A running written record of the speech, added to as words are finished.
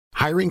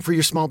Hiring for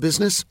your small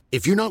business?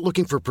 If you're not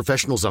looking for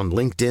professionals on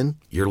LinkedIn,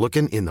 you're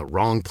looking in the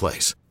wrong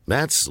place.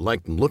 That's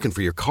like looking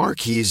for your car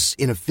keys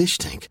in a fish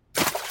tank.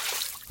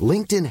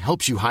 LinkedIn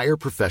helps you hire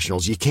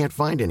professionals you can't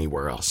find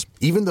anywhere else,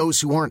 even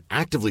those who aren't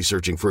actively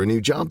searching for a new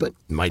job but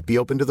might be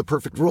open to the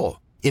perfect role.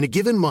 In a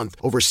given month,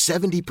 over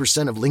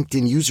 70% of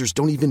LinkedIn users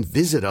don't even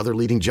visit other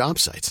leading job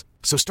sites.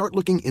 So start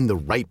looking in the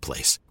right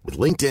place. With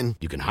LinkedIn,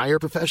 you can hire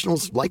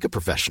professionals like a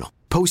professional.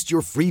 Post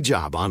your free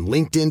job on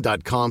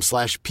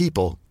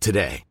linkedin.com/people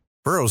today.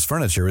 Burrow's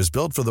furniture is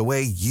built for the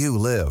way you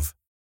live.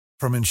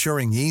 From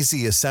ensuring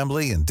easy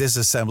assembly and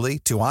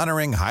disassembly to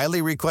honoring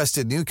highly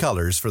requested new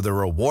colors for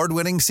their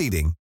award-winning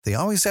seating, they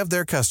always have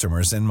their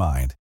customers in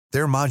mind.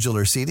 Their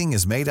modular seating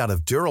is made out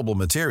of durable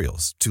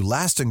materials to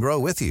last and grow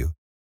with you.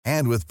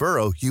 And with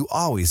Burrow, you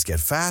always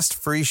get fast,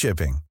 free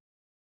shipping.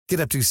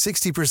 Get up to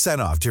 60%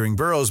 off during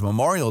Burrow's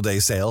Memorial Day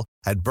sale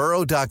at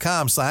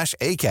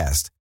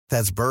burrow.com/ACAST.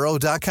 That's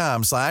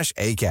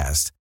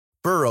burrow.com/ACAST.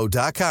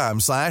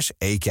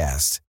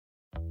 burrow.com/ACAST.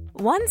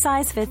 One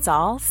size fits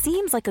all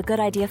seems like a good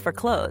idea for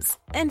clothes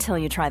until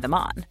you try them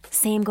on.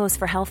 Same goes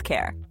for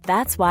healthcare.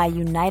 That's why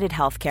United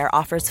Healthcare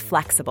offers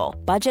flexible,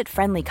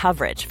 budget-friendly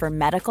coverage for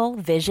medical,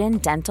 vision,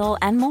 dental,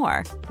 and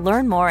more.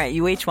 Learn more at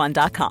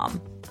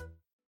uh1.com.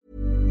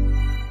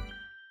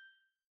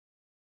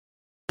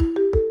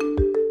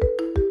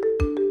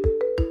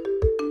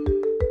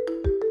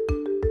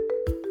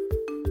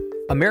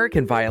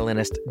 American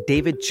violinist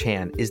David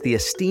Chan is the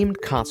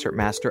esteemed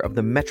concertmaster of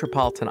the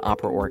Metropolitan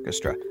Opera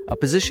Orchestra, a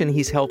position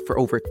he's held for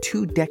over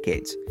 2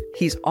 decades.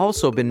 He's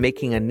also been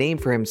making a name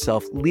for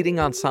himself leading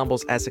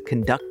ensembles as a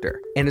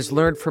conductor and has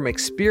learned from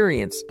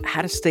experience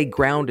how to stay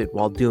grounded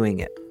while doing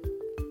it.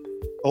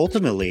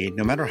 Ultimately,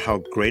 no matter how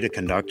great a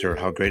conductor,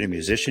 how great a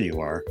musician you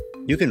are,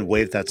 you can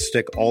wave that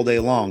stick all day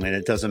long and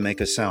it doesn't make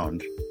a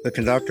sound. The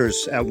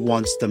conductor's at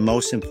once the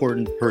most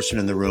important person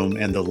in the room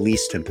and the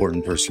least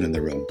important person in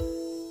the room.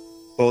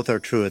 Both are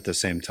true at the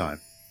same time.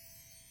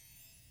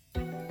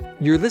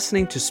 You're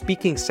listening to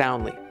Speaking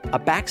Soundly, a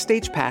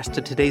backstage pass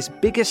to today's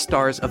biggest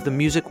stars of the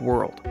music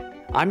world.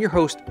 I'm your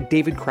host,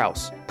 David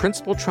Krause,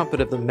 principal trumpet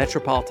of the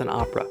Metropolitan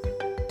Opera.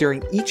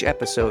 During each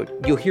episode,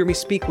 you'll hear me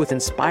speak with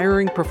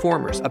inspiring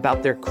performers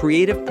about their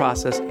creative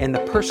process and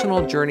the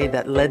personal journey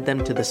that led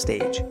them to the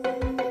stage.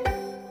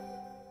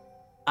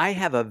 I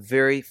have a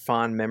very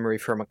fond memory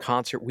from a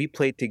concert we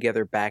played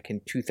together back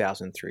in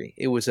 2003.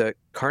 It was a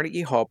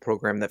Carnegie Hall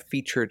program that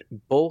featured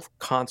both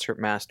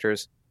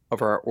concertmasters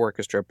of our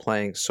orchestra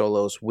playing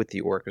solos with the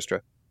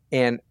orchestra.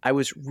 And I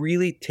was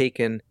really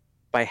taken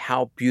by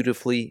how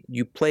beautifully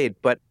you played,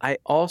 but I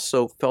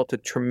also felt a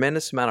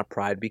tremendous amount of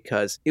pride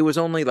because it was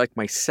only like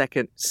my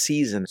second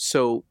season.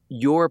 So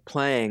your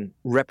playing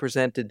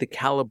represented the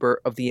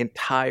caliber of the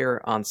entire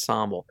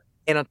ensemble.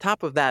 And on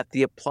top of that,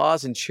 the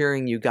applause and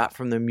cheering you got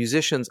from the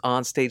musicians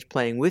on stage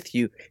playing with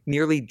you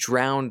nearly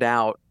drowned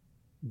out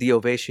the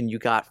ovation you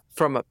got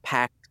from a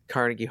packed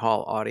Carnegie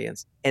Hall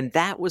audience. And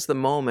that was the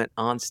moment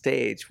on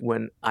stage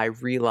when I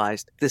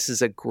realized this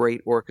is a great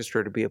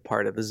orchestra to be a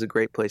part of. This is a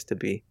great place to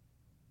be.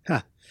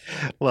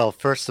 Well,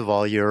 first of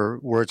all, your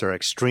words are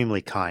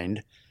extremely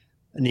kind.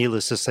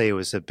 Needless to say, it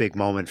was a big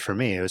moment for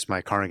me. It was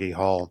my Carnegie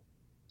Hall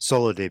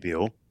solo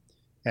debut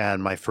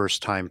and my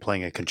first time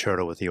playing a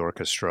concerto with the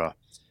orchestra.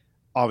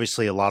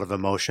 Obviously, a lot of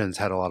emotions,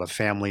 had a lot of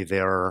family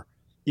there.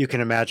 You can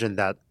imagine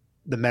that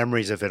the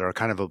memories of it are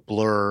kind of a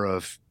blur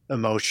of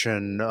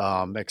emotion,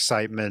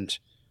 excitement,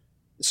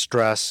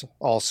 stress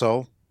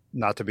also,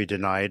 not to be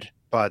denied.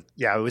 But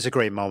yeah, it was a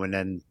great moment.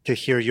 And to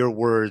hear your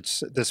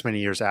words this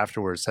many years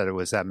afterwards that it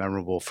was that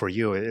memorable for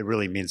you, it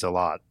really means a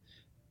lot.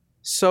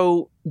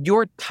 So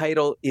your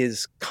title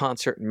is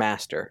concert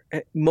master.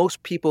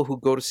 Most people who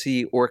go to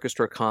see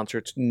orchestra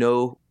concerts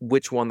know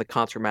which one the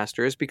concert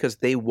master is because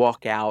they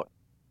walk out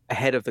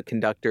ahead of the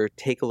conductor,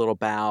 take a little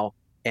bow,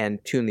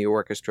 and tune the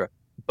orchestra.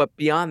 But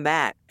beyond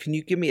that, can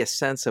you give me a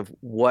sense of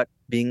what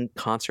being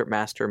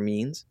concertmaster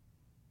means?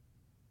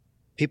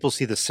 People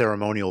see the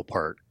ceremonial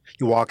part.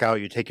 You walk out,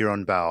 you take your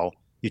own bow,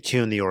 you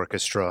tune the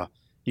orchestra,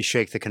 you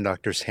shake the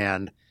conductor's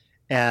hand,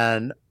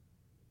 and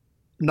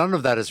none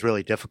of that is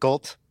really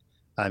difficult.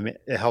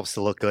 It helps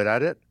to look good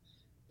at it,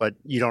 but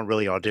you don't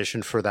really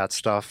audition for that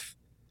stuff.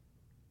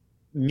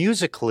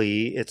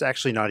 Musically, it's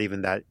actually not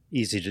even that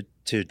easy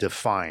to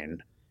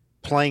define.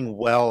 Playing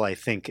well, I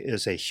think,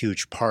 is a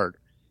huge part,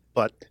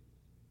 but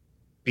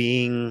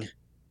being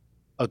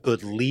a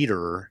good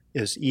leader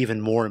is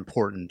even more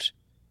important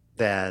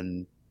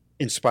than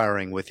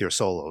inspiring with your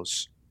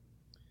solos.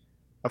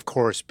 Of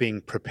course,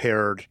 being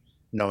prepared,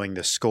 knowing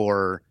the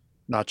score,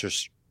 not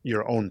just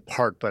your own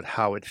part, but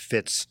how it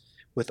fits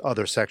with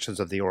other sections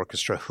of the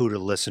orchestra, who to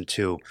listen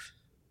to.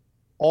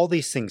 All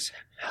these things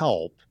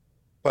help,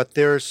 but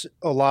there's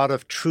a lot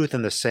of truth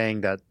in the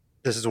saying that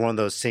this is one of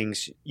those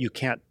things you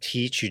can't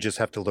teach, you just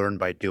have to learn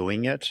by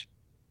doing it.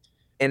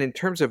 And in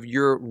terms of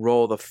your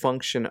role, the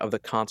function of the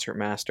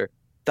concertmaster,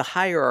 the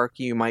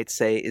hierarchy, you might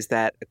say, is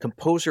that a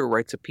composer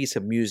writes a piece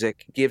of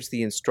music, gives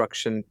the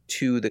instruction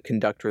to the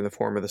conductor in the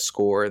form of the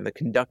score, and the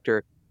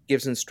conductor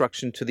gives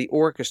instruction to the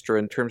orchestra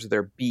in terms of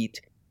their beat.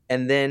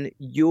 And then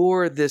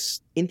you're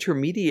this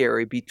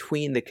intermediary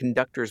between the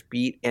conductor's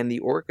beat and the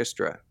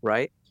orchestra,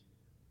 right?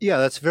 Yeah,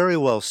 that's very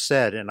well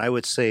said. And I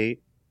would say,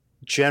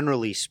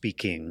 generally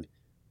speaking,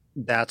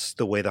 that's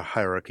the way the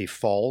hierarchy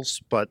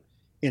falls. But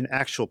in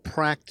actual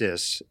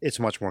practice, it's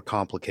much more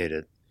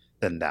complicated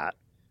than that.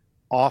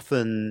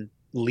 Often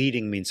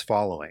leading means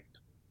following.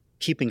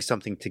 Keeping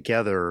something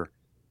together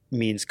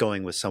means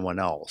going with someone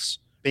else.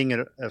 Being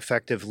an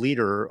effective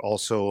leader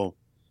also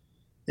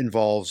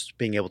involves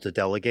being able to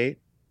delegate,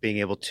 being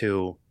able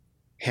to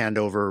hand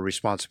over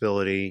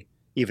responsibility,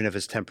 even if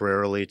it's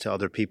temporarily, to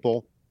other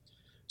people.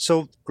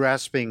 So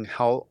grasping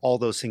how all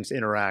those things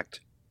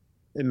interact,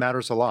 it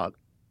matters a lot.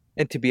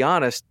 And to be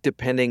honest,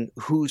 depending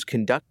who's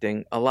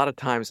conducting, a lot of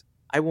times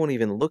I won't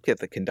even look at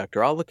the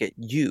conductor. I'll look at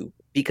you,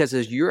 because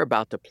as you're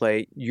about to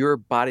play, your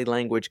body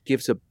language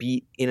gives a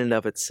beat in and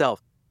of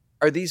itself.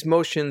 Are these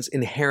motions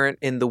inherent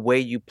in the way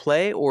you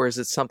play, or is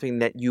it something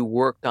that you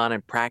worked on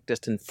and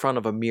practiced in front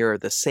of a mirror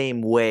the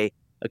same way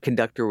a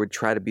conductor would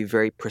try to be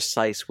very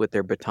precise with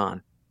their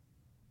baton?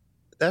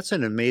 That's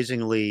an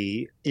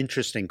amazingly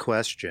interesting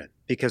question,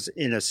 because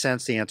in a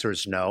sense, the answer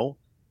is no.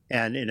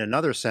 And in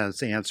another sense,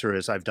 the answer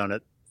is I've done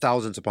it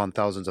thousands upon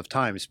thousands of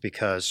times,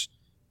 because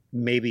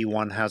maybe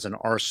one has an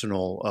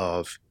arsenal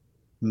of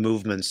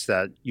movements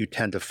that you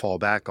tend to fall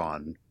back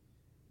on.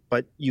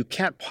 But you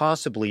can't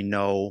possibly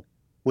know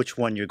which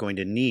one you're going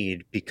to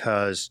need,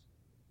 because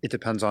it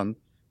depends on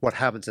what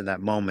happens in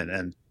that moment.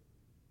 And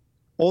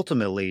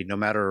ultimately, no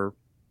matter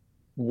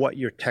what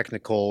your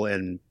technical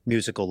and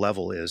musical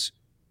level is,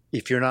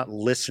 if you're not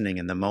listening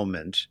in the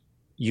moment,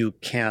 you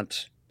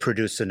can't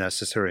produce the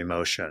necessary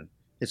motion.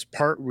 It's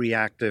part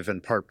reactive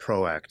and part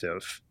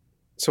proactive.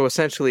 So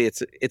essentially,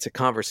 it's a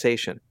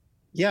conversation.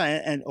 Yeah,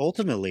 and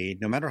ultimately,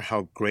 no matter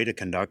how great a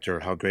conductor,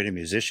 how great a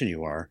musician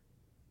you are,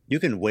 you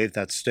can wave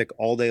that stick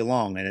all day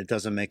long and it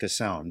doesn't make a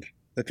sound.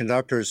 The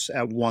conductor's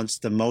at once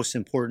the most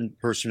important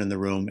person in the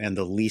room and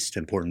the least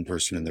important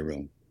person in the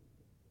room.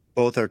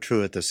 Both are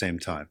true at the same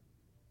time.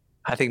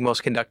 I think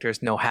most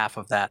conductors know half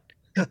of that.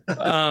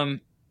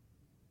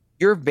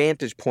 Your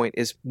vantage point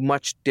is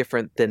much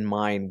different than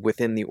mine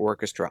within the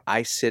orchestra.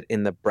 I sit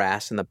in the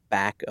brass in the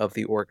back of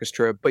the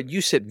orchestra, but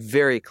you sit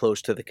very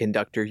close to the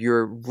conductor.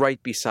 You're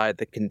right beside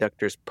the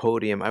conductor's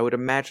podium. I would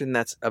imagine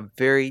that's a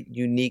very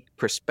unique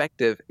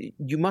perspective.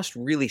 You must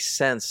really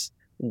sense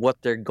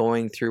what they're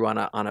going through on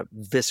a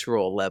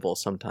visceral level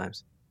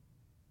sometimes.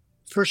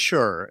 For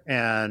sure.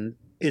 And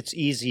it's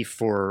easy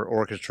for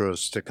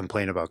orchestras to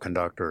complain about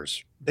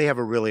conductors. They have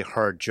a really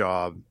hard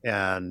job,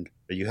 and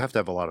you have to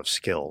have a lot of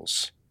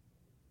skills.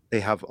 They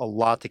have a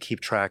lot to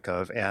keep track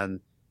of, and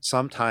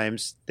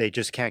sometimes they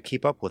just can't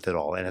keep up with it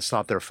all, and it's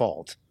not their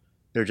fault.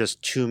 There are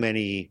just too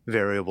many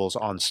variables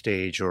on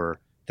stage or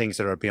things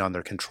that are beyond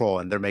their control,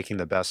 and they're making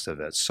the best of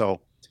it.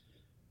 So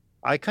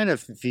I kind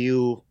of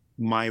view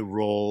my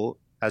role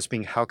as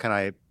being, how can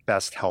I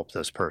best help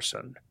this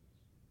person?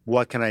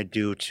 What can I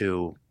do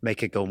to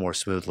make it go more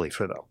smoothly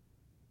for them?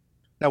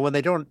 Now, when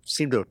they don't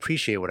seem to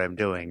appreciate what I'm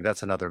doing,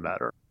 that's another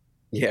matter.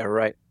 Yeah,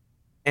 right.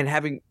 And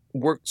having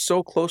worked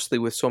so closely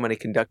with so many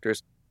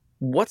conductors,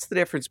 what's the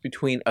difference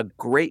between a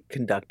great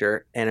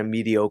conductor and a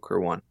mediocre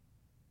one?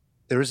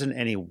 There isn't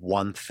any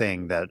one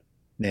thing that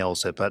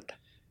nails it, but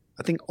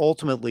I think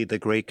ultimately the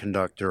great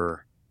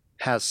conductor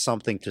has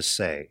something to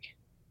say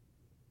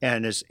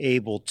and is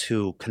able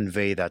to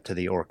convey that to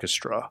the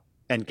orchestra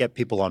and get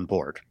people on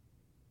board.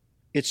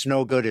 It's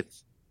no good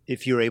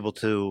if you're able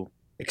to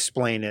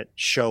explain it,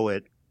 show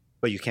it,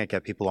 but you can't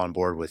get people on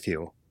board with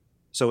you.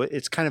 So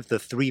it's kind of the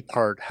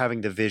three-part: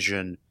 having the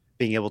vision,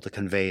 being able to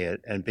convey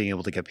it, and being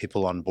able to get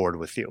people on board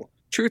with you.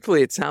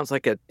 Truthfully, it sounds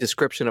like a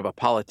description of a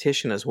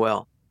politician as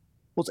well.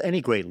 Well, it's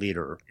any great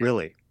leader,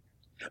 really.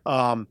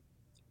 Now,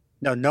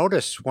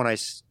 notice when I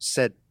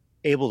said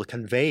able to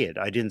convey it,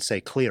 I didn't say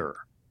clear.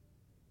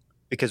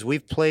 Because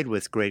we've played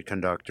with great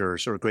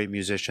conductors or great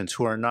musicians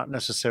who are not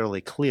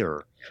necessarily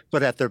clear,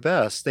 but at their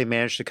best, they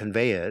managed to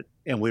convey it,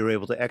 and we were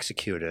able to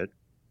execute it,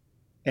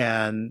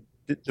 and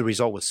the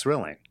result was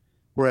thrilling.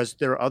 Whereas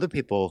there are other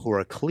people who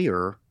are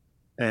clear,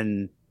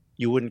 and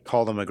you wouldn't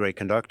call them a great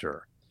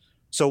conductor.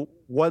 So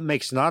what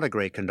makes not a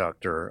great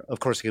conductor? Of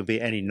course, it can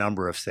be any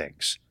number of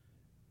things.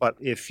 But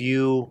if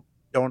you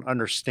don't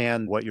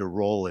understand what your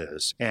role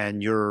is,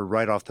 and you're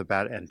right off the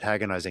bat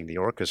antagonizing the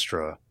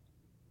orchestra,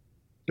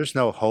 there's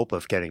no hope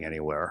of getting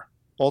anywhere.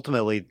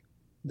 Ultimately,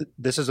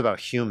 this is about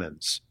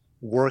humans.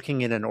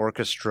 Working in an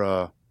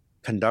orchestra,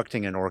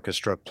 conducting an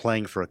orchestra,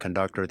 playing for a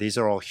conductor, these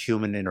are all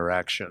human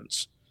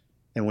interactions.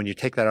 And when you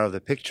take that out of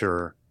the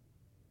picture,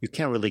 you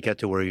can't really get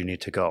to where you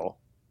need to go.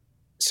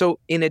 So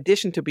in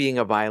addition to being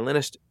a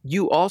violinist,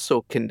 you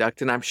also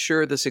conduct, and I'm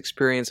sure this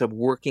experience of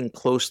working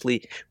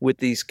closely with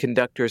these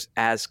conductors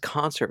as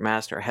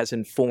concertmaster has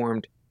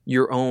informed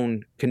your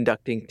own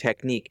conducting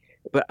technique.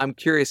 But I'm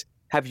curious,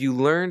 have you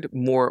learned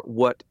more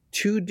what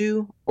to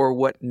do or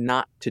what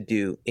not to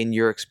do in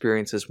your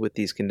experiences with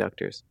these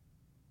conductors?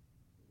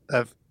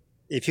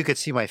 If you could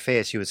see my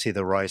face, you would see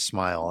the wry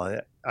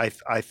smile.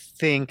 I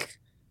think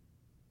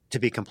to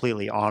be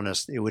completely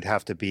honest, it would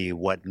have to be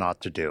what not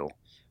to do.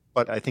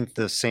 But I think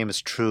the same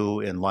is true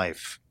in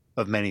life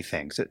of many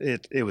things.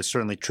 It was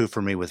certainly true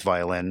for me with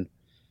violin.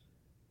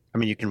 I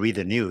mean, you can read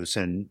the news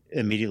and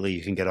immediately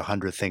you can get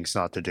 100 things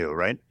not to do,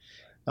 right?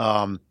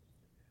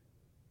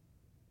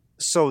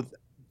 So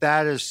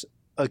that is,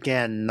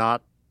 again,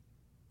 not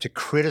to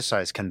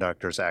criticize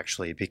conductors,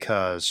 actually,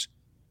 because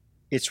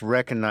it's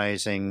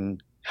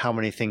recognizing how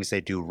many things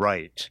they do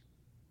right.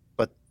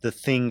 But the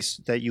things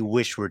that you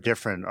wish were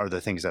different are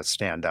the things that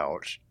stand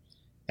out.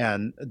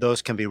 And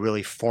those can be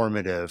really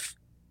formative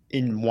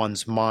in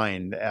one's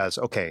mind as,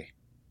 okay,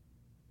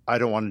 I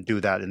don't want to do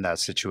that in that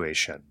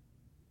situation.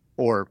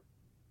 Or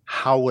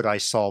how would I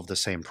solve the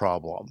same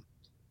problem?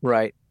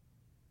 Right.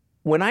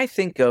 When I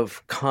think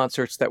of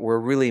concerts that were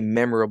really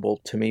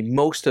memorable to me,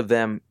 most of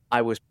them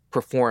I was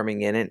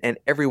performing in, and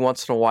every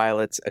once in a while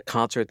it's a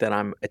concert that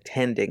I'm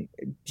attending.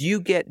 Do you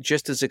get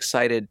just as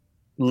excited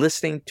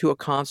listening to a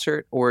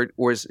concert, or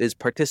is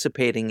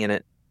participating in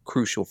it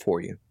crucial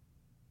for you?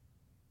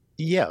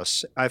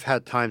 Yes, I've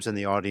had times in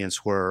the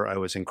audience where I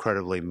was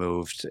incredibly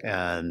moved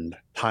and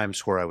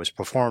times where I was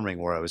performing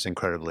where I was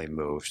incredibly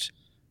moved.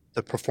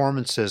 The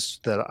performances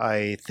that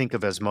I think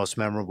of as most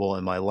memorable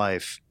in my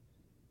life,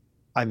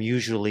 I'm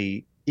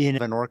usually in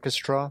an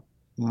orchestra.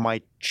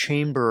 My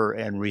chamber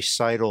and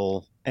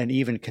recital and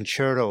even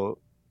concerto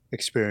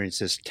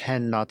experiences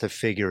tend not to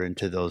figure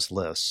into those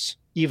lists,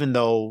 even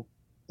though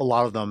a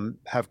lot of them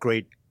have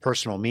great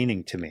personal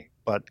meaning to me.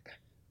 But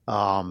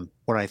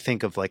when I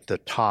think of like the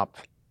top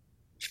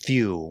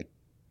few,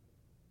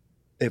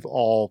 they've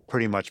all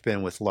pretty much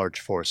been with large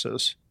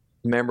forces.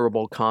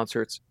 Memorable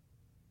concerts.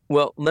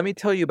 Well, let me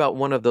tell you about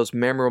one of those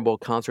memorable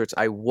concerts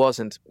I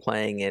wasn't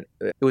playing in.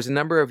 It was a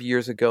number of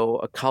years ago.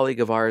 A colleague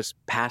of ours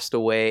passed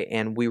away,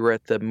 and we were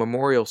at the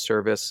memorial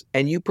service,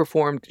 and you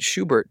performed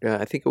Schubert.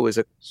 I think it was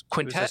a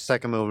quintet. It was the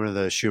second movement of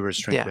the Schubert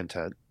String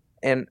Quintet.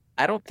 And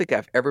I don't think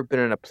I've ever been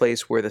in a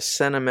place where the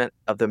sentiment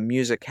of the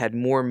music had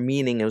more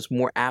meaning. It was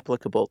more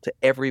applicable to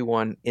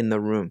everyone in the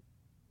room.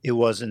 It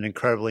was an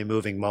incredibly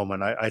moving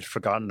moment. I'd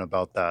forgotten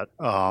about that.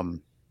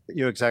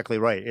 You're exactly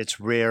right. It's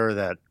rare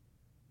that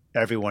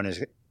everyone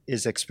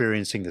is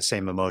experiencing the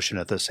same emotion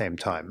at the same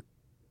time.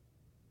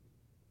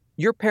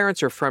 Your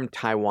parents are from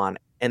Taiwan,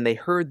 and they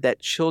heard that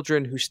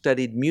children who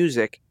studied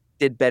music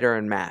did better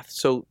in math.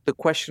 So the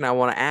question I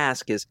want to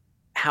ask is,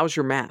 how's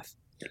your math?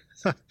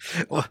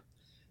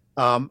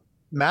 Well,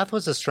 math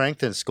was a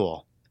strength in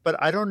school, but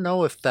I don't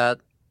know if that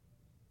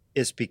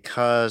is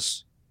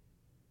because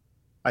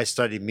I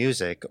studied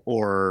music,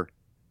 or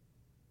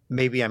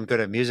maybe I'm good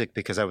at music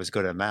because I was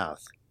good at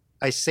math.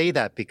 I say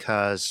that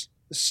because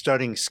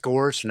studying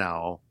scores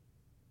now,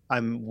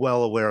 I'm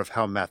well aware of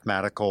how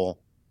mathematical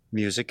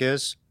music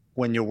is.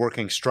 When you're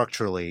working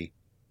structurally,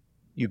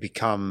 you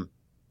become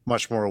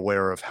much more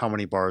aware of how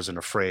many bars in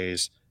a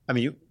phrase. I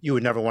mean, you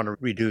would never want to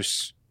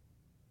reduce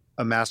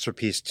a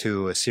masterpiece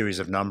to a series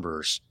of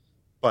numbers,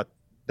 but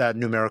that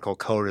numerical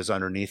code is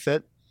underneath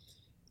it.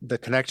 The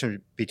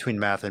connection between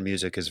math and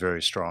music is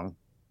very strong.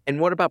 And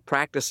what about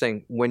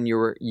practicing when you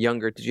were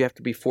younger? Did you have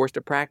to be forced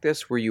to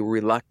practice? Were you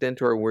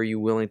reluctant, or were you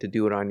willing to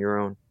do it on your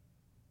own?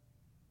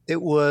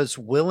 It was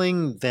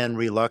willing, then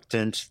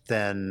reluctant,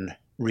 then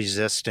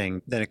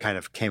resisting. Then it kind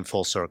of came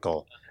full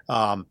circle.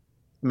 I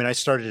mean, I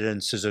started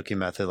in Suzuki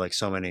Method like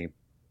so many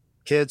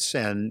kids,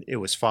 and it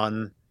was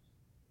fun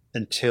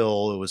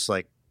until it was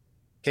like,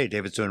 okay,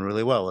 David's doing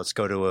really well. Let's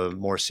go to a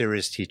more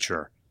serious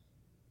teacher.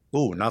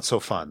 Ooh, not so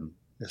fun.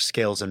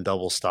 Scales and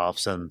double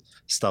stops and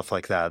stuff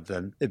like that.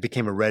 Then it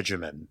became a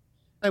regimen.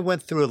 I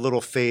went through a little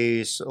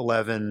phase,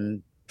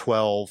 11,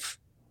 12,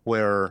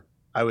 where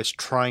I was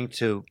trying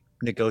to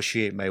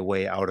negotiate my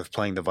way out of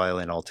playing the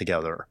violin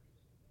altogether.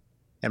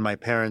 And my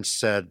parents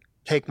said,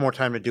 take more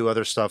time to do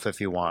other stuff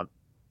if you want.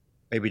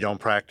 Maybe don't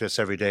practice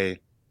every day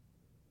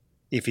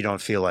if you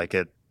don't feel like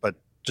it, but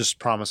just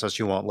promise us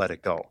you won't let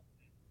it go.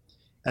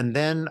 And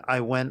then I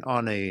went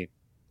on a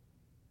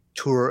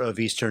tour of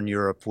Eastern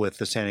Europe with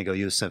the San Diego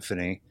Youth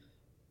Symphony.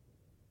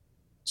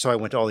 So I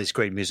went to all these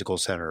great musical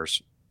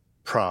centers,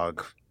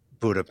 Prague,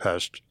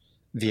 Budapest,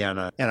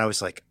 Vienna, and I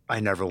was like, I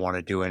never want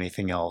to do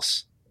anything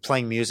else.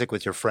 Playing music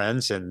with your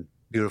friends in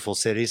beautiful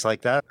cities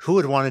like that, who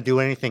would want to do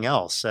anything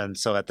else? And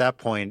so at that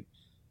point,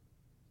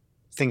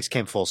 things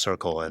came full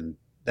circle, and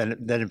then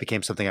it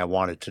became something I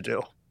wanted to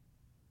do.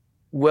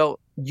 Well,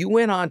 you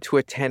went on to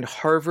attend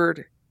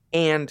Harvard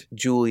and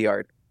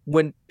Juilliard.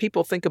 When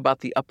people think about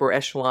the upper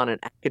echelon in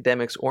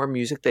academics or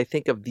music, they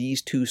think of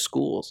these two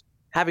schools.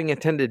 Having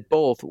attended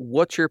both,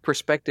 what's your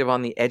perspective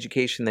on the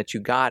education that you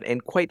got?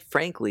 And quite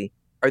frankly,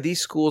 are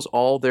these schools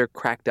all they're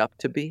cracked up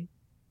to be?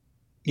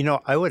 You know,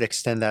 I would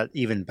extend that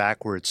even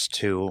backwards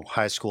to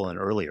high school and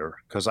earlier,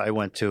 because I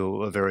went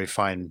to a very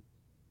fine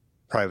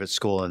private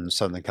school in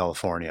Southern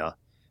California.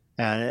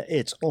 And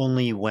it's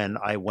only when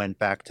I went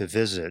back to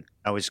visit,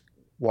 I was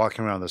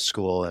walking around the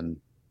school and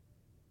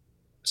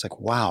it's like,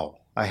 wow,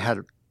 I had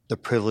the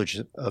privilege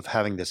of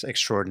having this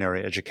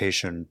extraordinary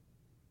education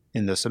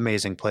in this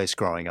amazing place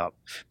growing up.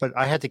 But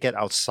I had to get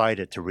outside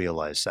it to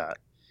realize that.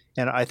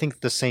 And I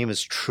think the same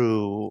is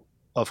true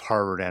of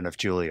Harvard and of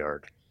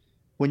Juilliard.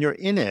 When you're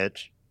in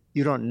it,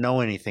 you don't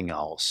know anything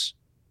else.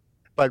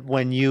 But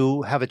when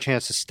you have a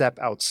chance to step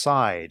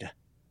outside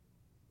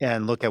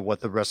and look at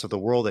what the rest of the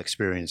world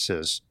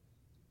experiences,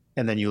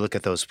 and then you look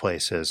at those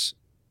places,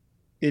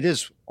 it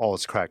is all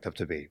it's cracked up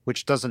to be,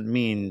 which doesn't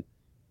mean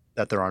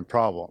that there aren't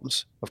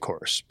problems, of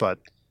course. But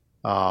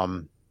La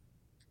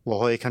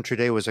Jolla Country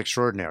Day was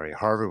extraordinary.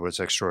 Harvard was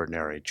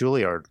extraordinary.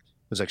 Juilliard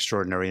was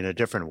extraordinary in a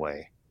different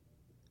way.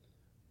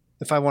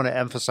 If I want to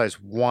emphasize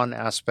one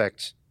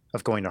aspect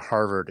of going to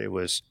Harvard, it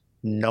was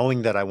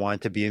knowing that I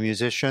wanted to be a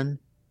musician,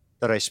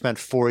 that I spent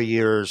 4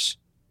 years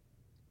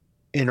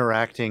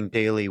interacting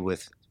daily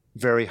with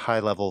very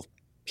high-level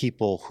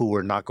people who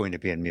were not going to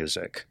be in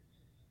music.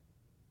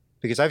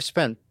 Because I've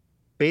spent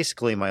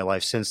basically my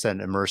life since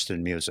then immersed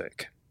in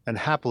music, and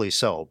happily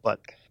so. But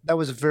that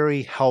was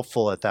very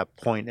helpful at that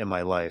point in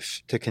my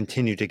life to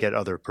continue to get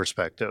other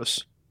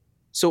perspectives.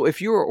 So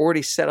if you were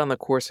already set on the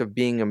course of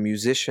being a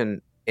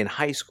musician in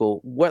high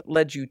school, what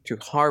led you to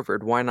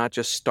Harvard? Why not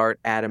just start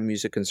at a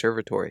music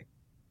conservatory?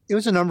 It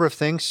was a number of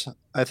things.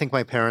 I think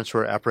my parents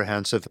were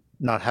apprehensive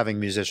not having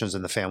musicians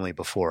in the family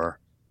before.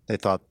 They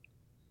thought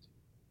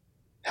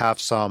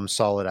have some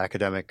solid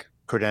academic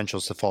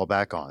credentials to fall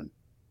back on.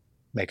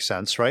 Makes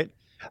sense, right?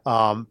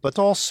 But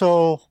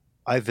also,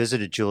 I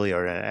visited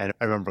Juilliard, and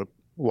I remember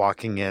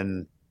walking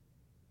in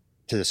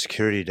to the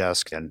security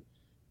desk, and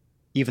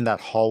even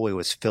that hallway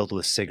was filled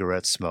with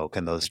cigarette smoke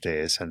in those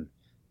days, and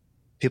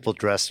people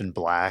dressed in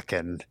black,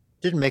 and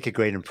didn't make a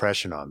great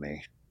impression on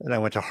me. And I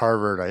went to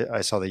Harvard,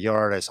 I saw the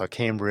Yard, I saw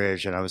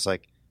Cambridge, and I was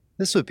like,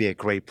 this would be a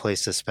great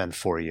place to spend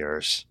 4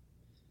 years.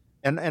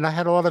 And I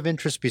had a lot of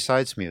interest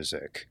besides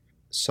music.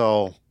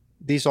 So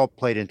these all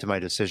played into my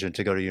decision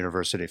to go to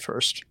university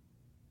first.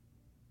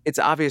 It's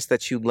obvious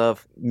that you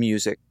love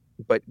music,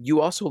 but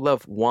you also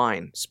love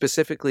wine,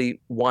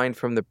 specifically wine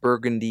from the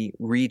Burgundy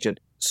region.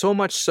 So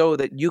much so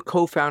that you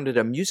co-founded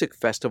a music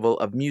festival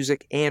of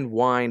music and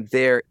wine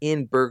there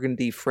in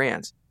Burgundy,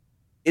 France.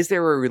 Is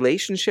there a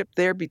relationship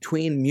there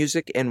between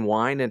music and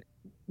wine?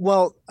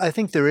 Well, I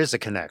think there is a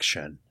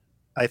connection.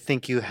 I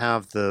think you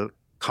have the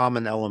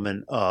common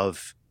element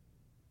of,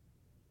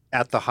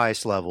 at the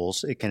highest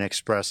levels, it can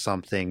express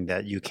something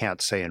that you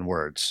can't say in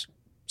words.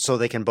 So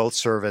they can both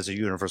serve as a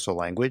universal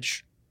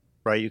language,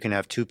 right? You can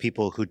have two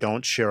people who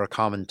don't share a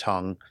common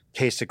tongue,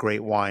 taste a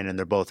great wine, and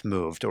they're both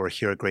moved, or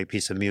hear a great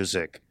piece of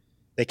music.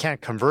 They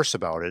can't converse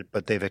about it,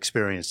 but they've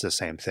experienced the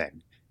same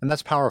thing. And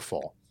that's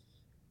powerful.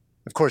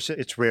 Of course,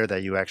 it's rare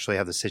that you actually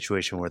have the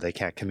situation where they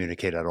can't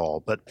communicate at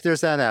all, but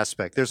there's that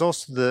aspect. There's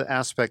also the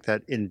aspect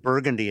that in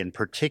Burgundy in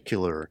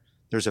particular,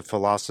 there's a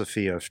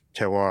philosophy of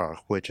terroir,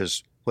 which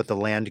is what the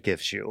land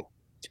gives you,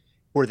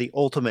 where the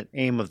ultimate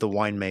aim of the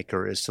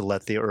winemaker is to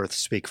let the earth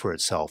speak for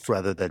itself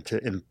rather than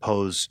to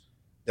impose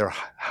their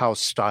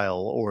house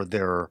style or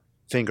their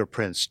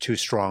fingerprints too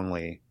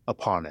strongly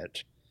upon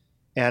it.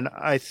 And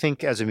I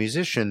think as a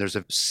musician, there's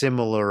a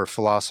similar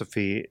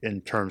philosophy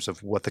in terms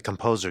of what the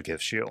composer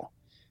gives you.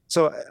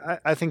 So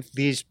I think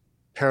these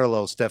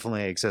parallels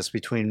definitely exist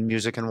between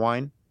music and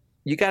wine.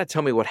 You got to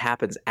tell me what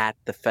happens at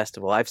the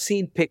festival. I've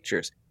seen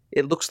pictures.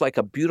 It looks like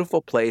a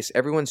beautiful place.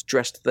 Everyone's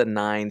dressed to the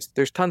nines.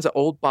 There's tons of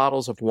old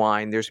bottles of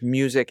wine. There's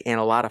music and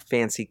a lot of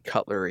fancy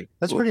cutlery.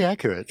 That's pretty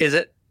accurate. Is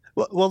it?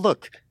 Well,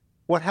 look,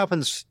 what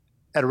happens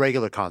at a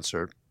regular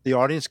concert, the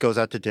audience goes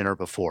out to dinner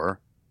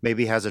before,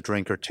 maybe has a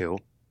drink or two.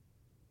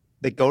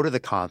 They go to the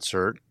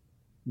concert.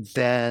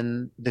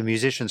 Then the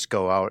musicians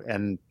go out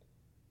and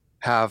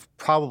have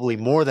probably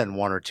more than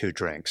one or two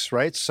drinks,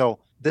 right? So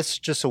this is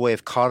just a way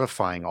of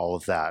codifying all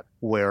of that,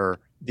 where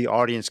the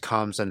audience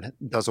comes and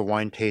does a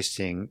wine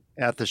tasting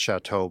at the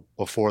chateau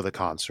before the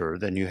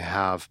concert. Then you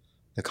have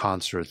the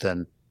concert.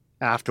 Then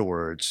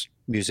afterwards,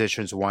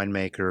 musicians,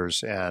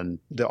 winemakers, and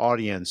the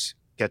audience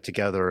get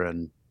together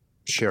and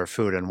share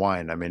food and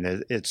wine. I mean,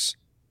 it's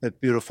a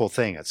beautiful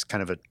thing. It's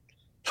kind of a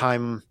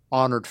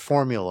time-honored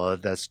formula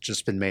that's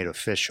just been made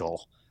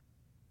official.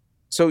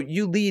 So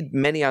you lead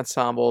many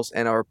ensembles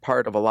and are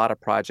part of a lot of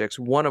projects,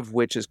 one of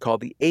which is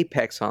called the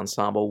Apex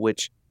Ensemble,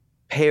 which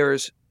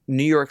pairs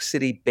New York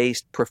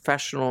City-based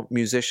professional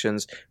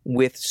musicians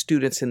with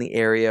students in the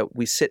area.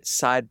 We sit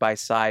side by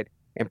side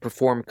and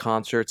perform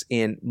concerts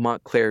in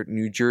Montclair,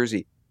 New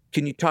Jersey.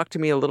 Can you talk to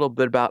me a little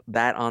bit about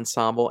that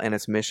ensemble and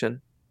its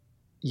mission?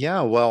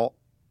 Yeah, well,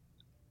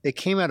 it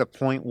came at a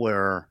point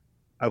where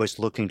I was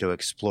looking to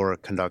explore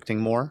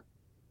conducting more.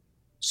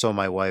 So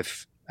my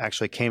wife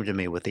actually came to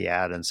me with the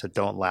ad and said,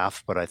 don't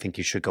laugh, but I think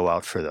you should go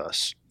out for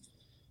this.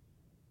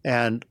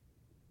 And,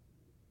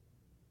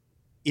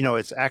 you know,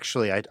 it's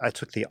actually, I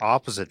took the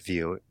opposite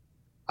view.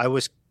 I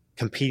was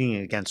competing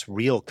against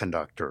real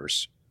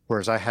conductors,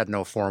 whereas I had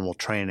no formal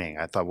training.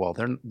 I thought, well,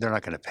 they're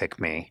not going to pick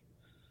me.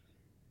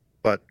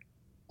 But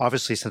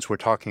obviously, since we're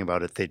talking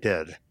about it, they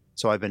did.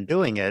 So I've been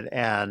doing it,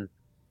 and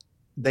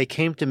they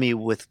came to me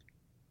with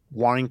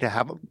wanting to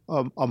have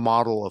a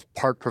model of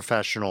part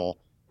professional,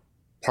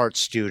 part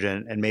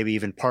student, and maybe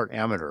even part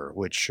amateur,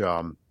 which,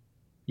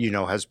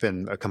 has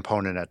been a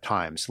component at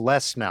times.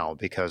 Less now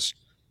because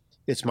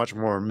it's much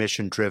more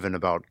mission-driven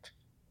about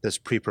this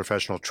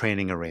pre-professional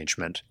training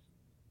arrangement.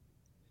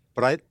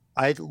 But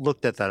I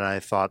looked at that and I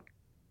thought,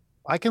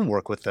 I can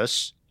work with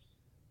this,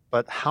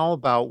 but how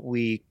about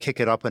we kick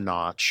it up a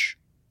notch?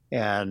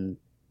 And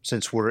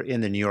since we're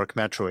in the New York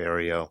metro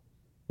area,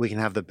 we can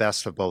have the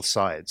best of both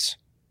sides.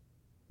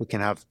 We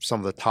can have some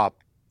of the top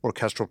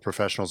orchestral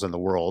professionals in the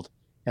world,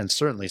 and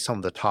certainly some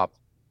of the top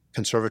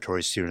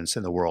conservatory students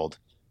in the world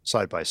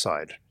side by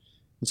side.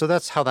 And so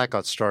that's how that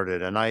got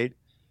started. And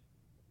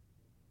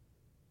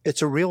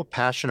it's a real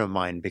passion of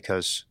mine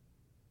because,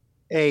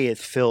 A, it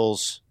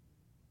fills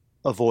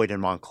a void in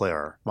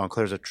Montclair.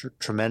 Montclair is a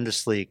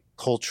tremendously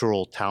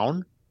cultural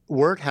town.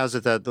 Word has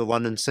it that the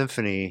London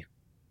Symphony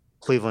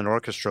Cleveland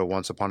Orchestra,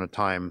 once upon a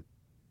time,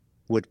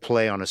 would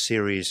play on a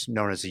series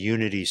known as the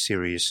Unity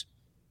Series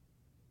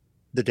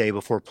the day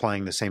before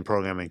playing the same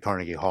program in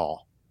Carnegie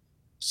Hall.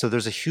 So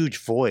there's a huge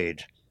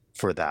void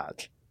for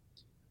that.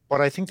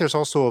 But I think there's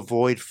also a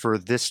void for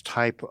this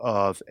type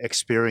of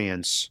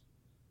experience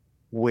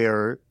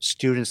where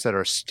students that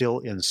are still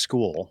in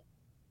school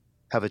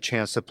have a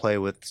chance to play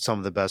with some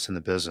of the best in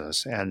the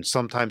business, and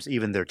sometimes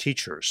even their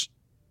teachers.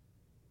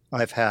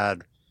 I've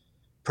had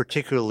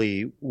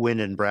particularly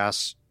wind and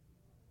brass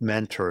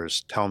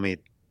mentors tell me,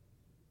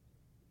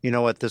 you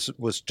know what, this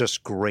was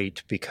just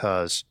great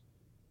because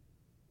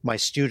my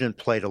student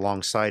played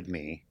alongside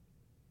me,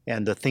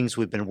 and the things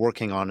we've been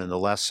working on in the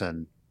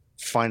lesson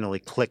finally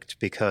clicked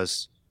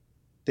because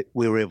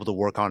we were able to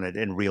work on it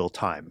in real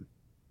time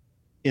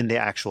in the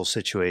actual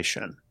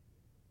situation.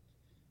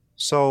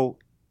 So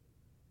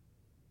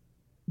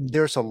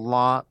there's a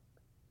lot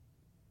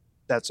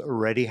that's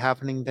already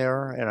happening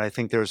there, and I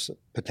think there's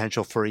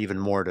potential for even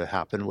more to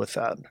happen with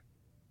that.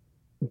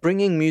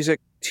 Bringing music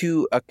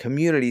to a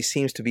community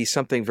seems to be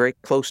something very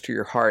close to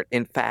your heart.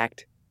 In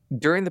fact,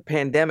 during the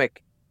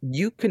pandemic,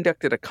 you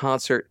conducted a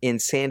concert in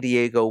San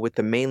Diego with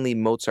the Mainly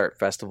Mozart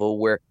Festival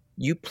where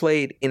you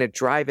played in a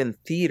drive-in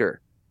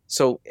theater.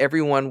 So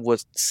everyone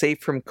was safe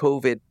from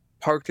COVID,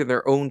 parked in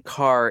their own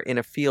car in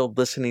a field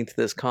listening to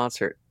this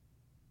concert.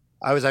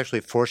 I was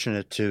actually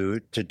fortunate to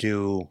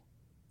do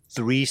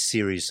 3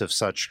 series of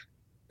such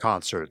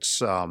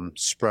concerts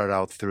spread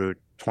out through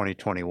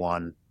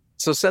 2021.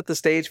 So set the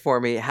stage for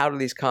me. How do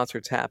these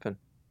concerts happen?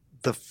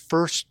 The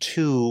first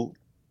 2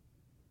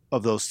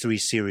 of those 3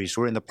 series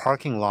were in the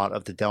parking lot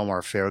of the Del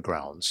Mar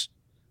Fairgrounds,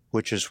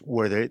 which is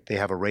where they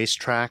have a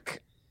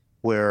racetrack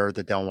where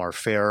the Del Mar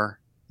Fair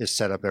is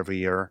set up every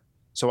year.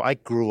 So I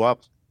grew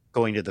up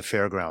going to the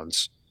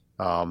fairgrounds,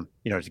 to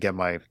get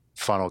my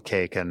funnel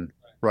cake and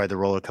ride the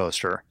roller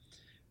coaster.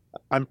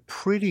 I'm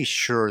pretty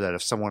sure that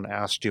if someone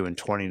asked you in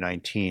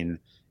 2019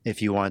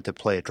 if you wanted to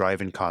play a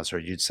drive-in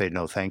concert, you'd say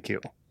no, thank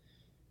you.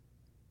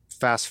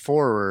 Fast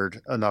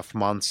forward enough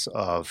months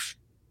of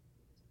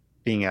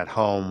being at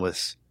home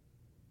with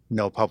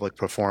no public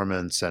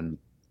performance and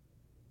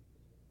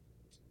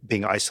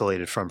being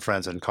isolated from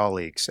friends and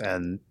colleagues,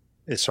 and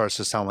it starts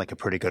to sound like a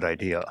pretty good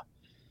idea.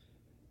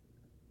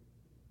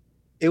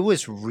 It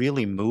was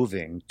really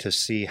moving to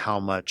see how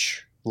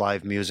much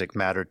live music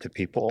mattered to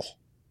people.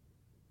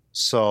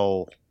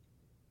 So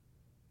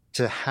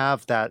to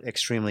have that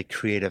extremely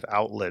creative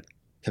outlet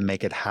to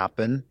make it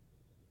happen,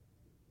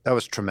 that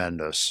was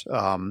tremendous.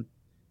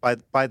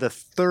 By the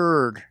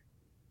third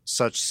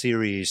such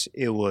series,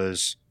 it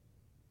was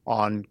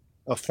on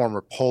a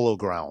former polo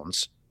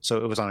grounds.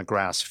 So it was on a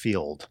grass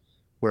field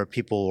where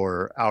people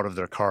were out of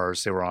their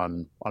cars. They were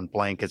on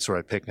blankets or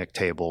at picnic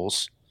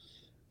tables.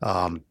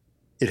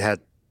 It had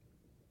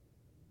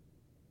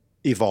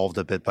evolved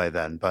a bit by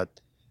then,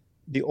 but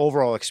the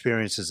overall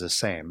experience is the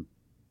same.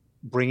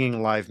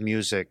 Bringing live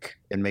music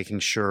and making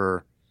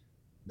sure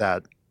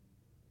that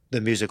the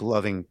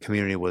music-loving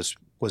community was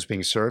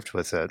being served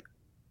with it.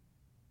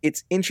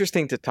 It's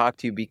interesting to talk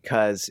to you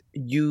because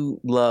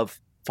you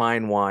love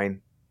fine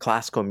wine,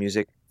 classical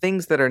music,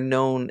 things that are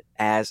known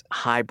as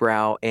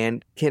highbrow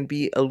and can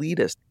be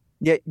elitist,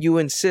 yet you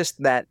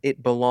insist that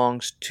it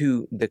belongs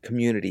to the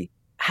community.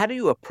 How do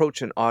you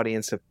approach an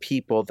audience of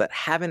people that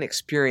haven't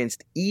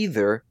experienced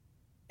either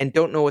and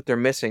don't know what they're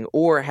missing,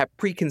 or have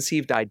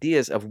preconceived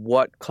ideas of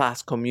what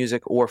classical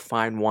music or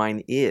fine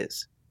wine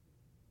is?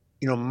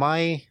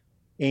 My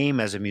aim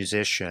as a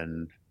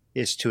musician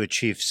is to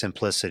achieve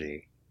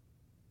simplicity.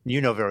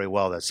 You know very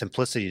well that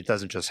simplicity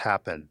doesn't just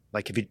happen.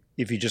 Like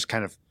if you just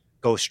kind of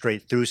go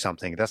straight through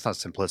something, that's not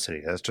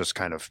simplicity. That's just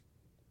kind of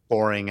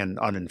boring and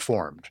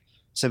uninformed.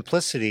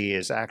 Simplicity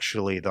is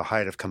actually the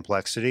height of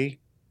complexity,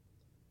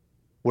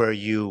 where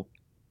you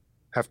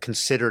have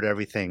considered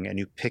everything and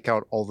you pick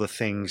out all the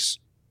things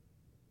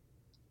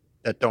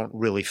that don't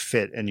really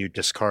fit and you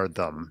discard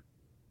them.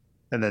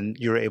 And then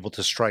you're able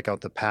to strike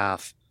out the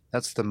path.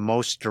 That's the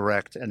most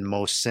direct and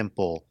most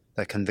simple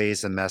that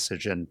conveys the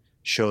message and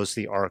shows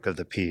the arc of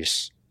the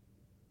piece.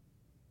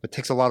 It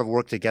takes a lot of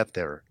work to get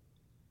there.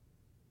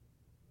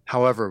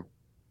 However,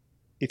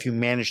 if you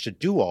manage to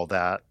do all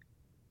that,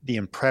 the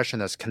impression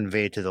that's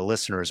conveyed to the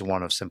listener is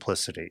one of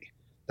simplicity,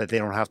 that they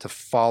don't have to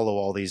follow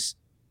all these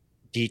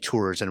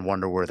detours and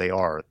wonder where they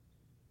are.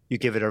 You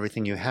give it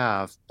everything you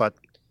have, but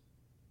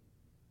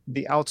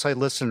the outside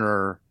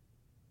listener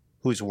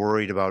who's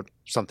worried about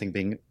something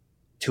being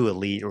too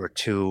elite or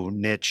too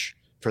niche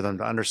for them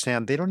to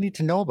understand, they don't need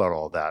to know about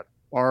all that.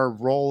 Our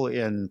role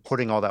in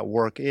putting all that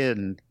work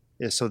in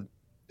is so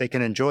they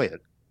can enjoy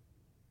it.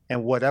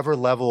 And whatever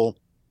level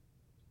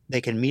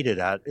they can meet it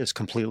at is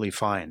completely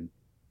fine.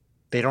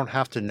 They don't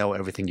have to know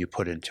everything you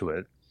put into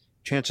it.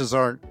 Chances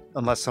are,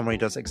 unless somebody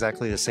does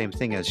exactly the same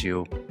thing as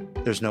you,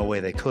 there's no way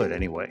they could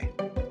anyway.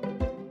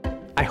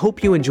 I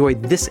hope you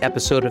enjoyed this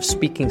episode of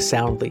Speaking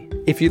Soundly.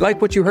 If you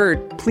like what you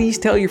heard, please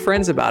tell your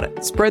friends about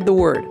it. Spread the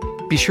word.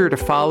 Be sure to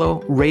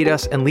follow, rate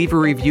us, and leave a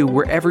review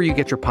wherever you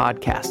get your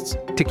podcasts.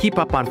 To keep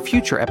up on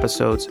future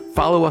episodes,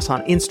 follow us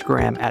on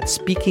Instagram at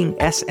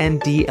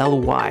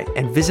SpeakingSNDLY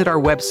and visit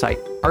our website,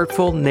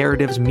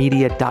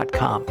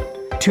 artfulnarrativesmedia.com.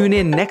 Tune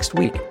in next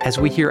week as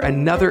we hear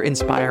another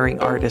inspiring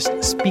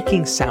artist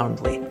speaking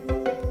soundly.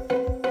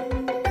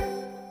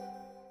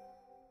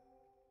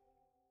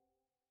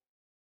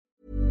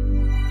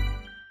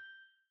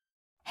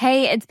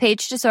 Hey, it's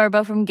Paige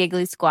DeSorbo from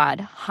Giggly Squad.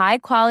 High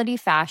quality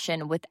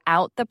fashion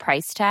without the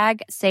price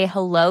tag. Say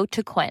hello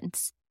to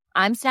Quince.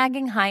 I'm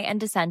snagging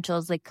high-end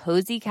essentials like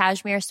cozy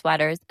cashmere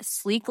sweaters,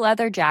 sleek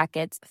leather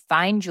jackets,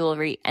 fine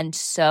jewelry, and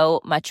so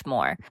much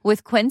more.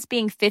 With Quince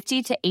being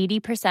 50 to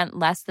 80%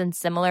 less than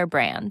similar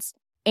brands.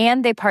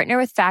 And they partner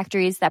with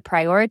factories that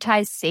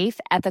prioritize safe,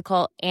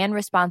 ethical, and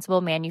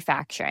responsible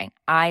manufacturing.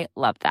 I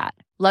love that.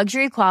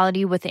 Luxury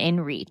quality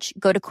within reach.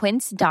 Go to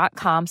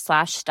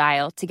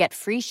quince.com/style to get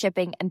free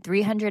shipping and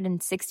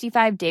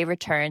 365-day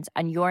returns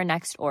on your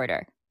next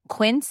order.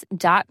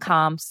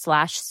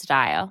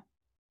 Quince.com/style.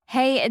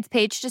 Hey, it's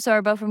Paige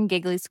DeSorbo from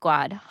Giggly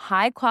Squad.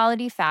 High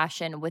quality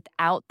fashion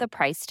without the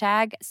price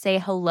tag. Say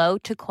hello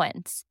to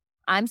Quince.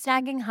 I'm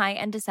snagging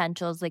high-end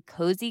essentials like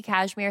cozy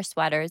cashmere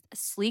sweaters,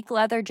 sleek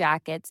leather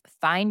jackets,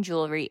 fine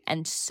jewelry,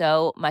 and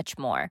so much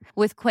more.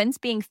 With Quince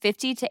being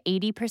 50 to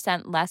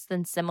 80% less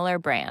than similar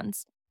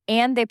brands.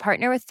 And they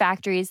partner with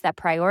factories that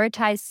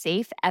prioritize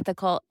safe,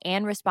 ethical,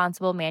 and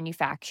responsible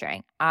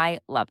manufacturing. I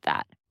love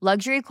that.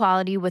 Luxury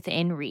quality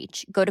within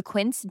reach. Go to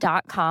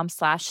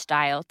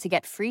quince.com/style to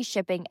get free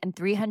shipping and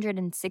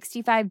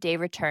 365-day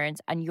returns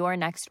on your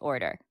next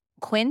order.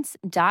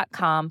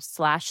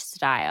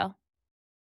 Quince.com/style.